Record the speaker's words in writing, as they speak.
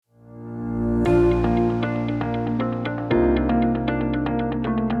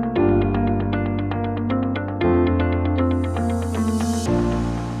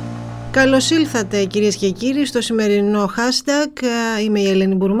Καλώς ήλθατε κυρίες και κύριοι στο σημερινό hashtag. Είμαι η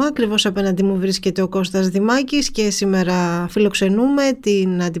Ελένη Μπουρμά, ακριβώς απέναντί μου βρίσκεται ο Κώστας Δημάκης και σήμερα φιλοξενούμε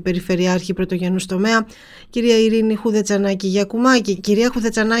την Αντιπεριφερειάρχη Πρωτογενού Τομέα, κυρία Ειρήνη Χουδετσανάκη Γιακουμάκη. Κυρία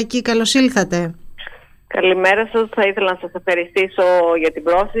Χουδετσανάκη, καλώς ήλθατε. Καλημέρα σας, θα ήθελα να σας ευχαριστήσω για την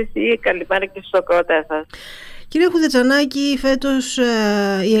πρόσκληση. Καλημέρα και στους ακροατές σας. Κυρία Χουδετσανάκη, φέτος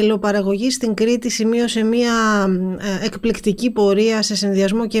η ελαιοπαραγωγή στην Κρήτη σημείωσε μια εκπληκτική πορεία σε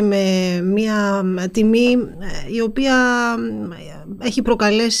συνδυασμό και με μια τιμή η οποία έχει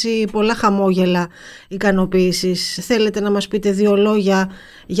προκαλέσει πολλά χαμόγελα ικανοποίησης. Θέλετε να μας πείτε δύο λόγια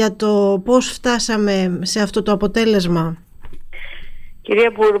για το πώς φτάσαμε σε αυτό το αποτέλεσμα?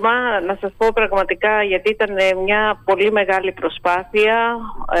 Κυρία Μπουρμά, να σας πω πραγματικά, γιατί ήταν μια πολύ μεγάλη προσπάθεια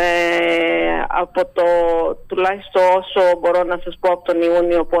από το τουλάχιστον όσο μπορώ να σας πω από τον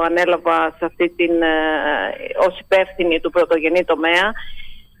Ιούνιο που ανέλαβα σε αυτή ως υπεύθυνη του Πρωτογενή Τομέα.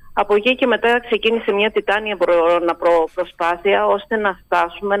 Από εκεί και μετά ξεκίνησε μια τιτάνια προσπάθεια ώστε να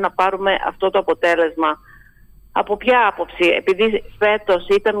φτάσουμε να πάρουμε αυτό το αποτέλεσμα. Από ποια άποψη? Επειδή φέτος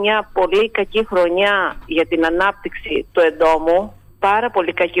ήταν μια πολύ κακή χρονιά για την ανάπτυξη του εντόμου, πάρα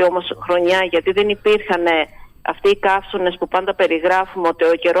πολύ κακή όμως χρονιά, γιατί δεν υπήρχαν αυτοί οι καύσονες που πάντα περιγράφουμε ότι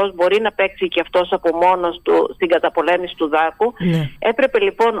ο καιρός μπορεί να παίξει και αυτός από μόνος του στην καταπολέμηση του δάκου. Ναι. Έπρεπε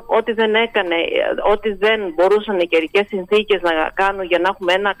λοιπόν ό,τι δεν μπορούσαν οι καιρικές συνθήκες να κάνουν για να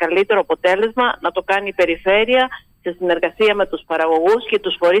έχουμε ένα καλύτερο αποτέλεσμα, να το κάνει η περιφέρεια σε συνεργασία με τους παραγωγούς και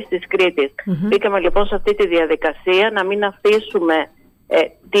τους φορείς της Κρήτης. Μπήκαμε λοιπόν σε αυτή τη διαδικασία να μην αφήσουμε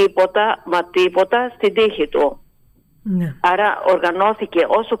τίποτα στην τύχη του. Ναι. Άρα οργανώθηκε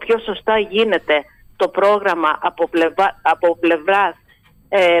όσο πιο σωστά γίνεται το πρόγραμμα από πλευράς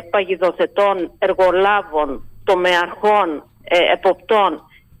παγιδοθετών, εργολάβων, τομεαρχών, εποπτών.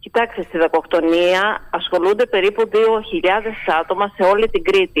 Κοιτάξτε, στη δακοκτονία ασχολούνται περίπου 2.000 άτομα σε όλη την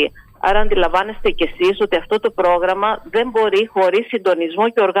Κρήτη. Άρα αντιλαμβάνεστε κι εσείς ότι αυτό το πρόγραμμα δεν μπορεί χωρίς συντονισμό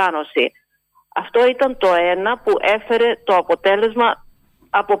και οργάνωση. Αυτό ήταν το ένα που έφερε το αποτέλεσμα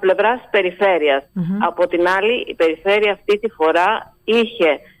από πλευράς περιφέρειας. Από την άλλη, η περιφέρεια αυτή τη φορά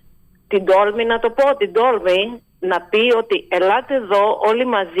είχε την τόλμη, να πει ότι ελάτε εδώ όλοι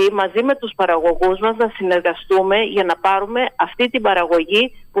μαζί με τους παραγωγούς μας να συνεργαστούμε για να πάρουμε αυτή την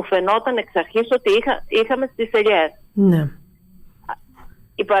παραγωγή που φαινόταν εξ αρχής ότι είχαμε στις ελιές. Ναι.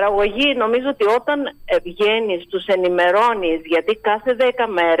 Η παραγωγή, νομίζω ότι όταν βγαίνεις, τους ενημερώνεις, γιατί κάθε 10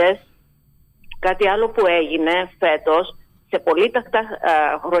 μέρες, κάτι άλλο που έγινε φέτος, σε πολύ τακτά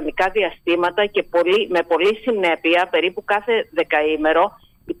χρονικά διαστήματα και με πολλή συνέπεια, περίπου κάθε δεκαήμερο,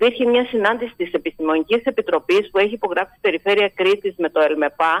 υπήρχε μια συνάντηση της Επιστημονικής Επιτροπής που έχει υπογράψει η Περιφέρεια Κρήτης με το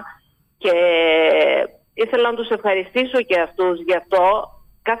ΕΛΜΕΠΑ και ήθελα να τους ευχαριστήσω και αυτούς γι' αυτό.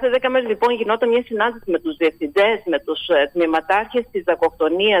 Κάθε 10 μέρες λοιπόν γινόταν μια συνάντηση με τους διευθυντές, με τους τμήματάρχες της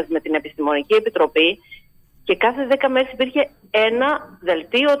δακοκτονίας, με την Επιστημονική Επιτροπή. Και κάθε 10 μέρες υπήρχε ένα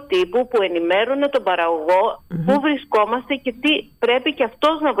δελτίο τύπου που ενημέρωνε τον παραγωγό πού βρισκόμαστε και τι πρέπει και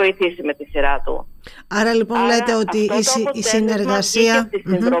αυτός να βοηθήσει με τη σειρά του. Άρα λοιπόν λέτε ότι η συνεργασία και τη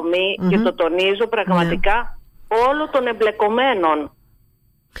συνδρομή και το τονίζω πραγματικά όλων των εμπλεκομένων.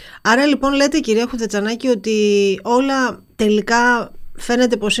 Άρα λοιπόν λέτε, κυρία Χουδετσανάκη, ότι όλα τελικά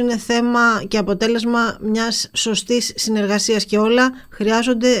φαίνεται πως είναι θέμα και αποτέλεσμα μιας σωστής συνεργασίας και όλα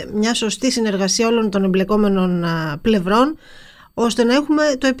χρειάζονται μια σωστή συνεργασία όλων των εμπλεκόμενων πλευρών ώστε να έχουμε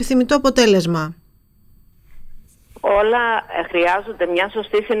το επιθυμητό αποτέλεσμα. Όλα χρειάζονται μια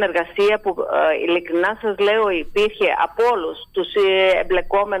σωστή συνεργασία που ειλικρινά σας λέω υπήρχε από όλους τους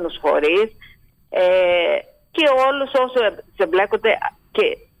εμπλεκόμενους φορείς και όλους όσους εμπλέκονται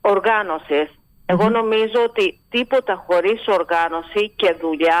και οργάνωσης. Εγώ νομίζω ότι τίποτα χωρίς οργάνωση και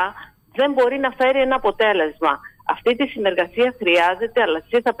δουλειά δεν μπορεί να φέρει ένα αποτέλεσμα. Αυτή τη συνεργασία χρειάζεται, αλλά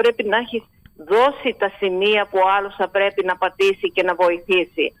εσύ θα πρέπει να έχεις δώσει τα σημεία που ο άλλος θα πρέπει να πατήσει και να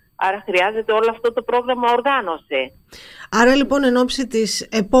βοηθήσει. Άρα χρειάζεται όλο αυτό το πρόγραμμα οργάνωση. Άρα λοιπόν εν ώψη της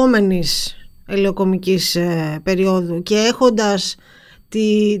επόμενης ελαιοκομικής περίοδου και έχοντας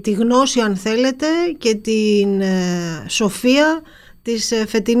τη γνώση, αν θέλετε, και την σοφία της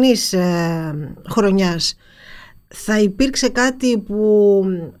φετινής χρονιάς, θα υπήρξε κάτι που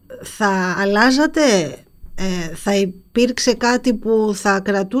θα αλλάζατε, θα υπήρξε κάτι που θα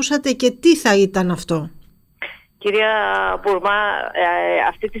κρατούσατε και τι θα ήταν αυτό? Κυρία Μπουρμά,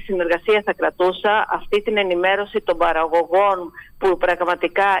 αυτή τη συνεργασία θα κρατούσα, αυτή την ενημέρωση των παραγωγών που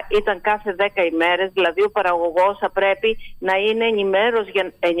πραγματικά ήταν κάθε 10 ημέρες, δηλαδή ο παραγωγός θα πρέπει να είναι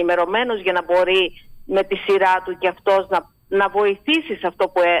ενημερωμένος για να μπορεί με τη σειρά του και αυτός να βοηθήσει σε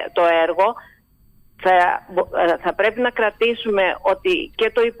αυτό το έργο. Θα πρέπει να κρατήσουμε ότι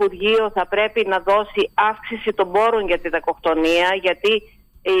και το Υπουργείο θα πρέπει να δώσει αύξηση των πόρων για τη δακοκτονία, γιατί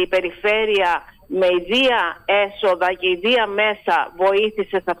η περιφέρεια με ιδία έσοδα και ιδία μέσα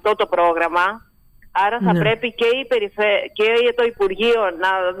βοήθησε σε αυτό το πρόγραμμα. Άρα θα πρέπει και το Υπουργείο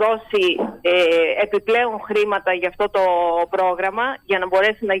να δώσει επιπλέον χρήματα για αυτό το πρόγραμμα για να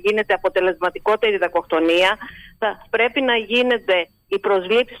μπορέσει να γίνεται αποτελεσματικότερη δακοκτονία. Θα πρέπει να γίνεται η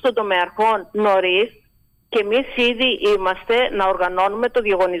προσλήψη των τομεαρχών νωρίς και εμείς ήδη είμαστε να οργανώνουμε το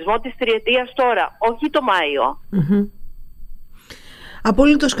διαγωνισμό της τριετίας τώρα, όχι το Μάιο.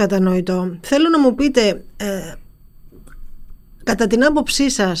 Απολύτως κατανοητό. Θέλω να μου πείτε, κατά την άποψή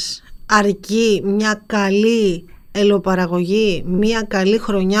σας, αρκεί μια καλή ελαιοπαραγωγή, μια καλή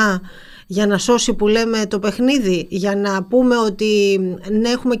χρονιά για να σώσει, που λέμε, το παιχνίδι, για να πούμε ότι ναι,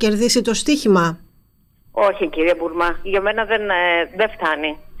 έχουμε κερδίσει το στοίχημα? Όχι, κυρία Μπουρμά, για μένα δεν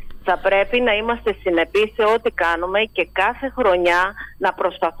φτάνει. Θα πρέπει να είμαστε συνεπείς σε ό,τι κάνουμε και κάθε χρονιά να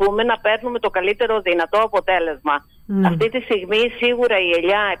προσπαθούμε να παίρνουμε το καλύτερο δυνατό αποτέλεσμα. Αυτή τη στιγμή σίγουρα η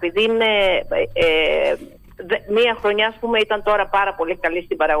ελιά, επειδή είναι μία χρονιά, ας πούμε, ήταν τώρα πάρα πολύ καλή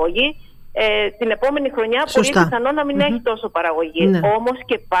στην παραγωγή, την επόμενη χρονιά πολύ πιθανό να μην έχει τόσο παραγωγή. Όμως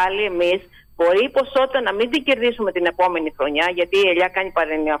και πάλι εμείς μπορεί η ποσότητα να μην την κερδίσουμε την επόμενη χρονιά, γιατί η ελιά κάνει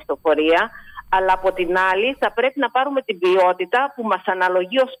παρενία αυτοφορία, αλλά από την άλλη θα πρέπει να πάρουμε την ποιότητα που μας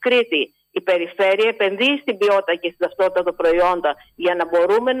αναλογεί ως Κρήτη. Η περιφέρεια επενδύει στην ποιότητα και στην ταυτότητα των προϊόντων για να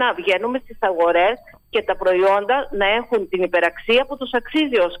μπορούμε να βγαίνουμε στις αγορές και τα προϊόντα να έχουν την υπεραξία που τους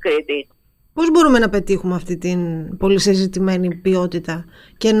αξίζει ως Κρήτη. Πώς μπορούμε να πετύχουμε αυτή την πολύ συζητημένη ποιότητα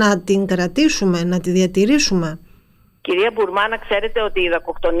και να την κρατήσουμε, να τη διατηρήσουμε? Κυρία Μπουρμά, να ξέρετε ότι η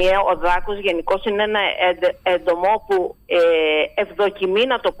δακοκτονία, ο δάκος γενικώς είναι ένα έντομο που ευδοκιμεί,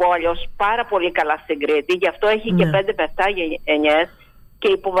 να το πω αλλιώς, πάρα πολύ καλά στην Κρήτη. Γι' αυτό έχει και 5-7 γενιές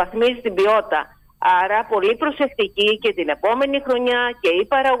και υποβαθμίζει την ποιότητα. Άρα πολύ προσεκτική και την επόμενη χρονιά και η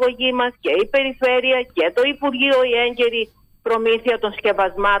παραγωγή μας και η περιφέρεια και το Υπουργείο, η έγκαιρη προμήθεια των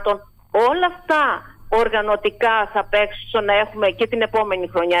σκευασμάτων. Όλα αυτά οργανωτικά θα παίξουν στο να έχουμε και την επόμενη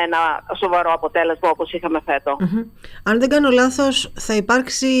χρονιά ένα σοβαρό αποτέλεσμα όπως είχαμε φέτο. Αν δεν κάνω λάθος, θα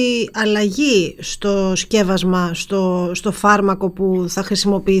υπάρξει αλλαγή στο σκεύασμα, στο φάρμακο που θα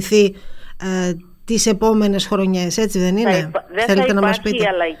χρησιμοποιηθεί τις επόμενες χρονιές, έτσι δεν είναι? Δεν θα υπάρχει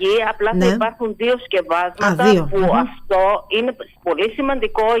αλλαγή, απλά θα υπάρχουν δύο σκευάσματα που αυτό είναι πολύ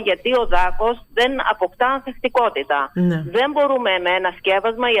σημαντικό, γιατί ο δάκος δεν αποκτά ανθεκτικότητα. Δεν μπορούμε με ένα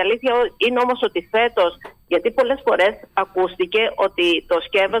σκεύασμα, η αλήθεια είναι όμως ότι φέτος, γιατί πολλές φορές ακούστηκε ότι το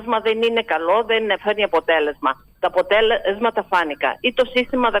σκεύασμα δεν είναι καλό, δεν φέρνει αποτέλεσμα. Τα αποτέλεσματα φάνηκαν. Ή το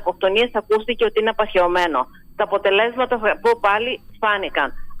σύστημα δακοκτονίας ακούστηκε ότι είναι απαχαιωμένο. Τα αποτελέσματα πάλι φάνηκαν.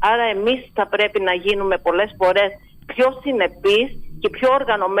 Άρα εμείς θα πρέπει να γίνουμε πολλές φορές πιο συνεπείς και πιο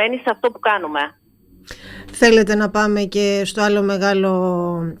οργανωμένοι σε αυτό που κάνουμε. Θέλετε να πάμε και στο άλλο μεγάλο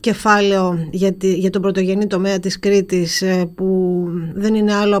κεφάλαιο για τον πρωτογενή τομέα της Κρήτης, που δεν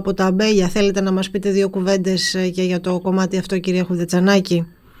είναι άλλο από τα αμπέλια? Θέλετε να μας πείτε δύο κουβέντες και για το κομμάτι αυτό, κυρία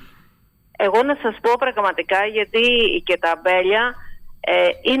Χουδετσανάκη? Εγώ να σας πω πραγματικά, γιατί και τα αμπέλια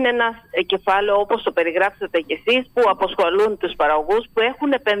είναι ένα κεφάλαιο, όπως το περιγράψατε κι εσείς, που αποσχολούν τους παραγωγούς, που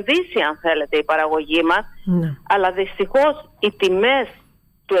έχουν επενδύσει, αν θέλετε, η παραγωγή μας, αλλά δυστυχώς οι τιμές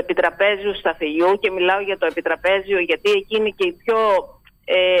του επιτραπέζιου σταφυλιού, και μιλάω για το επιτραπέζιο γιατί εκεί είναι και η πιο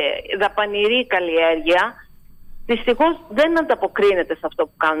δαπανηρή καλλιέργεια, δυστυχώς δεν ανταποκρίνεται σε αυτό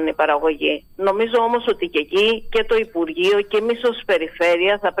που κάνουν οι παραγωγοί. Νομίζω όμως ότι και εκεί και το Υπουργείο και εμείς ως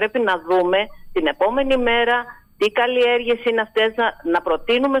περιφέρεια θα πρέπει να δούμε την επόμενη μέρα τι καλλιέργειες είναι αυτές, να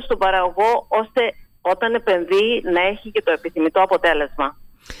προτείνουμε στον παραγωγό, ώστε όταν επενδύει να έχει και το επιθυμητό αποτέλεσμα.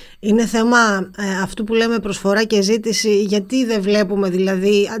 Είναι θέμα αυτού που λέμε προσφορά και ζήτηση. Γιατί δεν βλέπουμε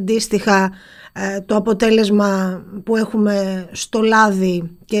δηλαδή αντίστοιχα το αποτέλεσμα που έχουμε στο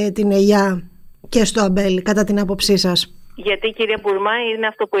λάδι και την ελιά και στο αμπέλι, κατά την άποψή σας? Γιατί, κυρία Μπουρμά, είναι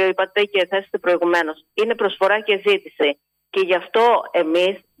αυτό που είπατε και θέσετε προηγουμένως. Είναι προσφορά και ζήτηση. Και γι' αυτό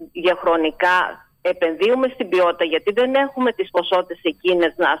εμείς διαχρονικά επενδύουμε στην ποιότητα, γιατί δεν έχουμε τις ποσότητες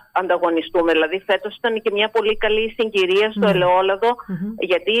εκείνες να ανταγωνιστούμε. Δηλαδή φέτος ήταν και μια πολύ καλή συγκυρία στο ελαιόλαδο,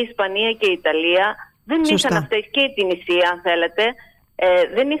 γιατί η Ισπανία και η Ιταλία δεν είχαν αυτές, και η Τινησία αν θέλετε,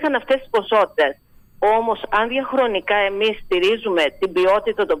 δεν είχαν αυτές τις ποσότητες. Όμως αν διαχρονικά εμείς στηρίζουμε την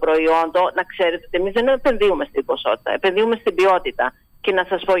ποιότητα των προϊόντων, να ξέρετε ότι εμείς δεν επενδύουμε στην ποσότητα, επενδύουμε στην ποιότητα. Και να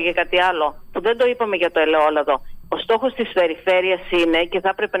σας πω για κάτι άλλο που δεν το είπαμε για το ελαιόλαδο. Ο στόχος της περιφέρειας είναι, και θα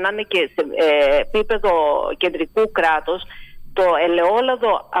έπρεπε να είναι και σε επίπεδο κεντρικού κράτους, το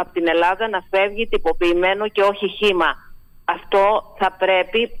ελαιόλαδο από την Ελλάδα να φεύγει τυποποιημένο και όχι χύμα. Αυτό θα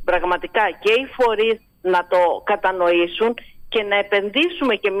πρέπει πραγματικά και οι φορείς να το κατανοήσουν και να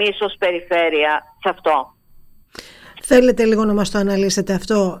επενδύσουμε και εμείς ως περιφέρεια σε αυτό. Θέλετε λίγο να μας το αναλύσετε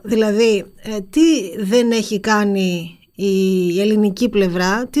αυτό? Δηλαδή, τι δεν έχει κάνει η ελληνική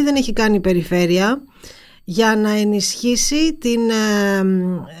πλευρά, τι δεν έχει κάνει η περιφέρεια για να ενισχύσει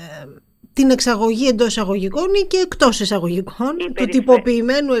την εξαγωγή εντός εισαγωγικών ή και εκτός εισαγωγικών του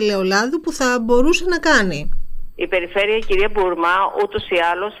τυποποιημένου ελαιολάδου που θα μπορούσε να κάνει. Η περιφέρεια, κυρία Μπουρμά, ούτως ή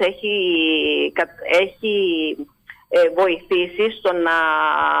άλλως έχει βοηθήσει στο να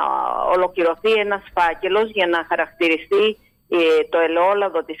ολοκληρωθεί ένας φάκελος για να χαρακτηριστεί το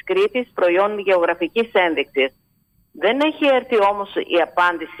ελαιόλαδο της Κρήτης προϊόν γεωγραφικής ένδειξης. Δεν έχει έρθει όμως η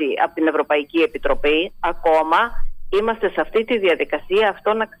απάντηση από την Ευρωπαϊκή Επιτροπή ακόμα. Είμαστε σε αυτή τη διαδικασία.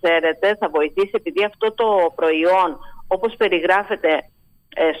 Αυτό, να ξέρετε, θα βοηθήσει, επειδή αυτό το προϊόν, όπως περιγράφεται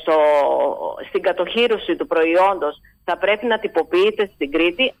στην κατοχύρωση του προϊόντος, θα πρέπει να τυποποιείται στην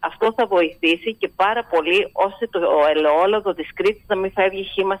Κρήτη. Αυτό θα βοηθήσει και πάρα πολύ ώστε το ελαιόλαδο της Κρήτης να μην φεύγει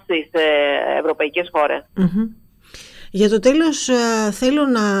χύμα στις ευρωπαϊκές χώρες. Για το τέλος, θέλω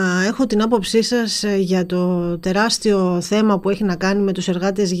να έχω την άποψή σας για το τεράστιο θέμα που έχει να κάνει με τους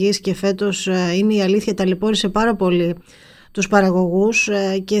εργάτες γης, και φέτος είναι η αλήθεια, ταλαιπώρησε πάρα πολύ τους παραγωγούς,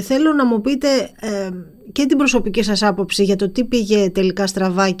 και θέλω να μου πείτε και την προσωπική σας άποψη για το τι πήγε τελικά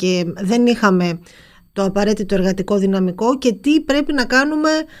στραβά και δεν είχαμε το απαραίτητο εργατικό δυναμικό, και τι πρέπει να κάνουμε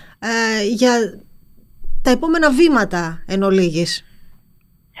για τα επόμενα βήματα εν ολίγης.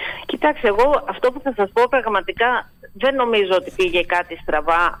 Κοιτάξτε, εγώ αυτό που θα σας πω, πραγματικά δεν νομίζω ότι πήγε κάτι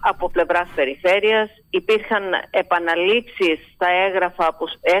στραβά από πλευράς περιφέρειας. Υπήρχαν επαναλήψεις στα έγγραφα που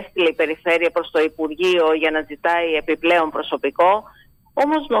έστειλε η περιφέρεια προς το Υπουργείο για να ζητάει επιπλέον προσωπικό.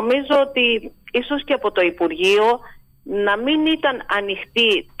 Όμως νομίζω ότι ίσως και από το Υπουργείο να μην ήταν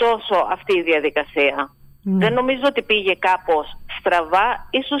ανοιχτή τόσο αυτή η διαδικασία. Δεν νομίζω ότι πήγε κάπως στραβά,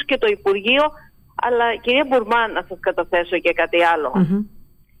 ίσως και το Υπουργείο, αλλά κυρία Μπουρμά, να σας καταθέσω και κάτι άλλο.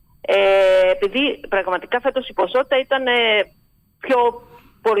 Επειδή πραγματικά φέτος η ποσότητα ήταν πιο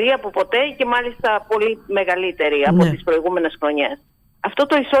πολύ από ποτέ και μάλιστα πολύ μεγαλύτερη από τις προηγούμενες χρονιές. Αυτό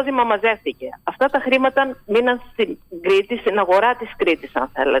το εισόδημα μαζεύτηκε. Αυτά τα χρήματα μείναν στην Κρήτη, στην αγορά της Κρήτης, αν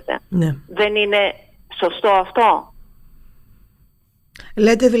θέλετε. Ναι. Δεν είναι σωστό αυτό?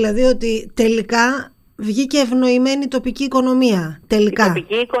 Λέτε δηλαδή ότι τελικά βγήκε ευνοημένη η τοπική οικονομία? Τελικά. Η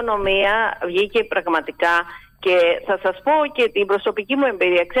τοπική οικονομία βγήκε πραγματικά. Και θα σας πω και την προσωπική μου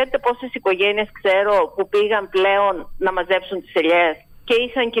εμπειρία. Ξέρετε πόσες οικογένειες ξέρω που πήγαν πλέον να μαζέψουν τις ελιές και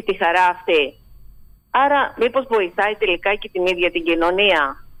είχαν και τη χαρά αυτή? Άρα μήπως βοηθάει τελικά και την ίδια την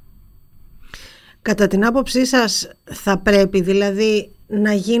κοινωνία? Κατά την άποψή σας θα πρέπει δηλαδή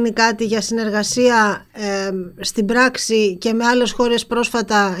να γίνει κάτι για συνεργασία στην πράξη και με άλλες χώρες?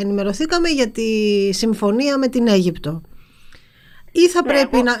 Πρόσφατα ενημερωθήκαμε για τη συμφωνία με την Αίγυπτο. Ή θα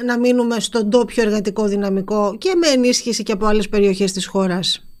πρέπει να μείνουμε στον ντόπιο εργατικό δυναμικό και με ενίσχυση και από άλλες περιοχές της χώρας?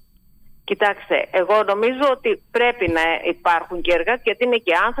 Κοιτάξτε, εγώ νομίζω ότι πρέπει να υπάρχουν και εργάτες, γιατί είναι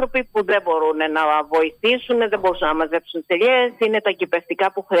και άνθρωποι που δεν μπορούν να βοηθήσουν, δεν μπορούν να μαζέψουν τις ελιές, είναι τα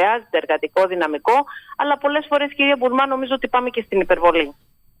κυπευτικά που χρειάζεται εργατικό δυναμικό, αλλά πολλές φορές, κυρία Μπουρμά, νομίζω ότι πάμε και στην υπερβολή.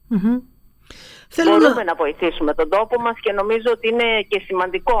 Μπορούμε να βοηθήσουμε τον τόπο μας και νομίζω ότι είναι και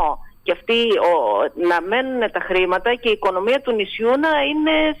σημαντικό. Και αυτοί να μένουν τα χρήματα και η οικονομία του νησιού να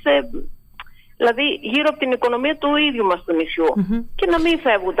είναι δηλαδή γύρω από την οικονομία του ίδιου μας του νησιού, και να μην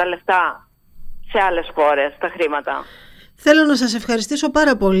φεύγουν τα λεφτά σε άλλες χώρες, τα χρήματα. Θέλω να σας ευχαριστήσω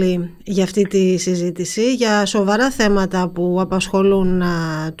πάρα πολύ για αυτή τη συζήτηση, για σοβαρά θέματα που απασχολούν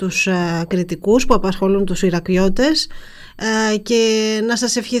τους κριτικούς, που απασχολούν τους Ηρακλειώτες, και να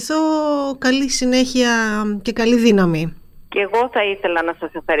σας ευχηθώ καλή συνέχεια και καλή δύναμη. Και εγώ θα ήθελα να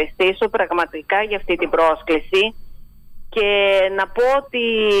σας ευχαριστήσω πραγματικά για αυτή την πρόσκληση και να πω ότι,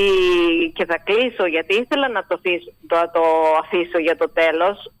 και θα κλείσω γιατί ήθελα να το αφήσω για το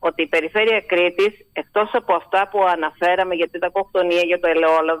τέλος, ότι η Περιφέρεια Κρήτης, εκτός από αυτά που αναφέραμε για τη δακοκτονία, για το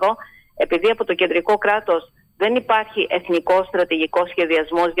ελαιόλαδο, επειδή από το κεντρικό κράτος δεν υπάρχει εθνικό στρατηγικό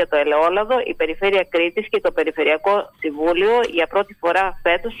σχεδιασμός για το ελαιόλαδο, η Περιφέρεια Κρήτης και το Περιφερειακό Συμβούλιο για πρώτη φορά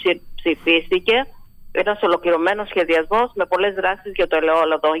φέτος ψηφίστηκε ένας ολοκληρωμένος σχεδιασμός με πολλές δράσεις για το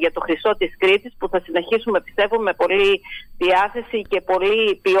ελαιόλαδο, για το χρυσό της Κρήτης, που θα συνεχίσουμε, πιστεύω, με πολλή διάθεση και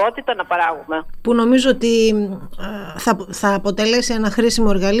πολλή ποιότητα να παράγουμε. Που νομίζω ότι θα αποτελέσει ένα χρήσιμο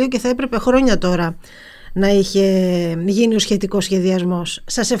εργαλείο και θα έπρεπε χρόνια τώρα να είχε γίνει ο σχετικός σχεδιασμός.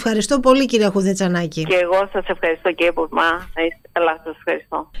 Σας ευχαριστώ πολύ, κυρία Χουδετσανάκη. Και εγώ σας ευχαριστώ, κύριε Μπουρμά. Να είστε καλά, σας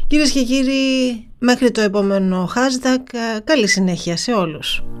ευχαριστώ. Κυρίες και κύριοι, μέχρι το επόμενο hashtag, καλή συνέχεια σε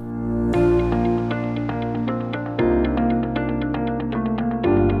όλους.